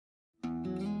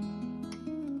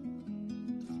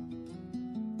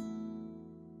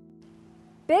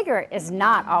Bigger is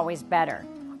not always better.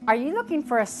 Are you looking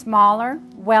for a smaller,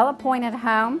 well-appointed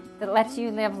home that lets you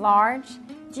live large?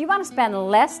 Do you want to spend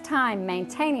less time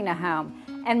maintaining a home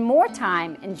and more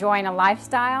time enjoying a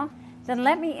lifestyle? Then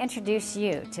let me introduce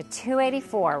you to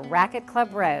 284 Racquet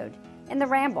Club Road in the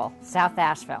Ramble, South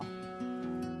Asheville.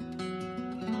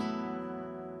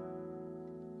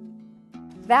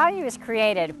 Value is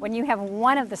created when you have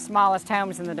one of the smallest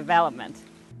homes in the development.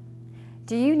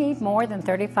 Do you need more than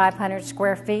 3,500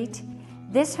 square feet?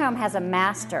 This home has a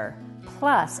master,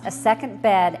 plus a second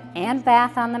bed and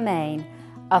bath on the main,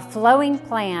 a flowing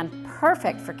plan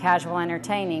perfect for casual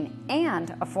entertaining,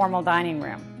 and a formal dining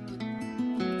room.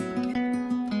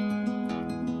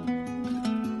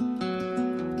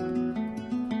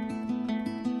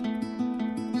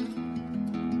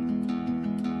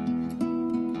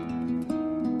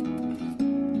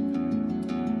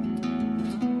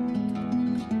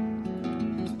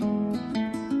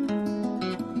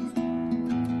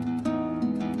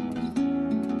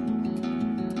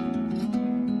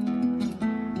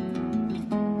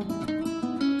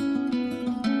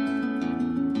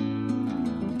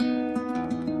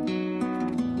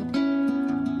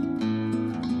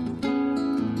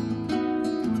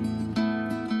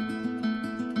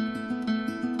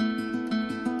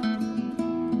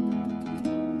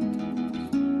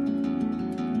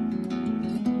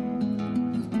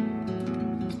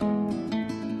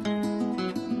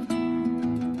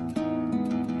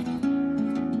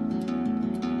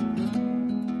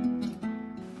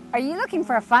 Are you looking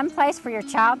for a fun place for your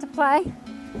child to play?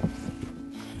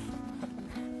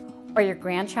 Or your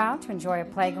grandchild to enjoy a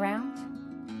playground?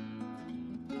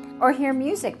 Or hear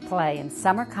music play in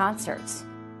summer concerts?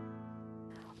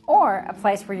 Or a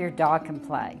place where your dog can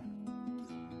play?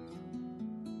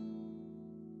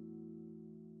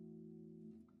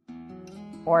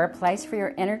 Or a place for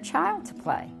your inner child to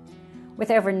play?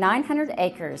 With over 900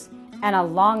 acres and a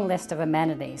long list of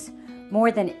amenities,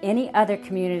 more than any other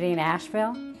community in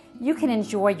Asheville, you can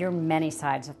enjoy your many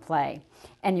sides of play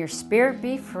and your spirit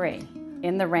be free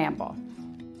in the Ramble.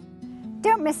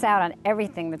 Don't miss out on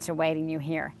everything that's awaiting you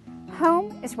here.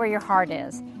 Home is where your heart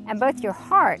is, and both your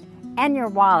heart and your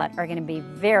wallet are going to be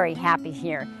very happy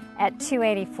here at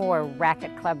 284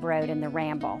 Racquet Club Road in the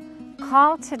Ramble.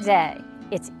 Call today.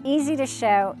 It's easy to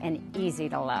show and easy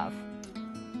to love.